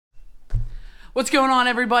What's going on,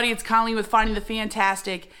 everybody? It's Colleen with Finding the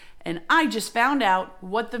Fantastic, and I just found out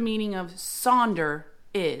what the meaning of Sonder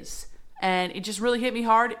is. And it just really hit me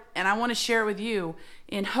hard, and I want to share it with you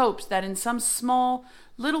in hopes that in some small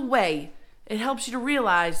little way, it helps you to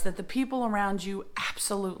realize that the people around you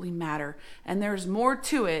absolutely matter, and there's more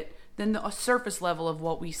to it than the surface level of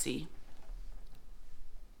what we see.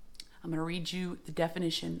 I'm going to read you the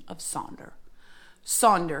definition of Sonder.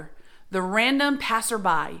 Sonder, the random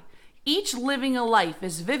passerby, each living a life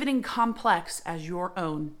as vivid and complex as your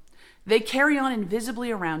own. They carry on invisibly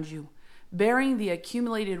around you, bearing the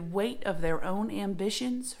accumulated weight of their own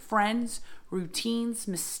ambitions, friends, routines,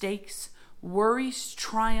 mistakes, worries,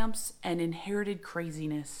 triumphs, and inherited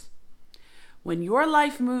craziness. When your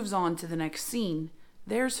life moves on to the next scene,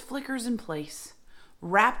 there's flickers in place,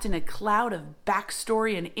 wrapped in a cloud of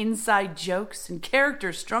backstory and inside jokes and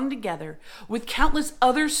characters strung together with countless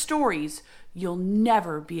other stories you'll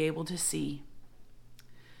never be able to see,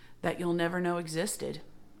 that you'll never know existed,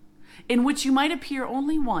 in which you might appear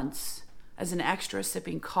only once as an extra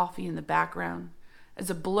sipping coffee in the background, as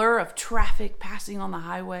a blur of traffic passing on the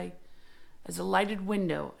highway, as a lighted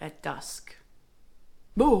window at dusk.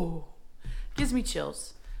 Boo! Gives me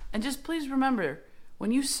chills. And just please remember,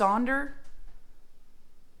 when you sonder,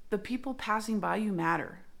 the people passing by you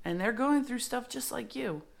matter, and they're going through stuff just like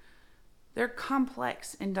you. They're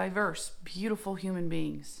complex and diverse, beautiful human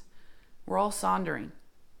beings. We're all sondering.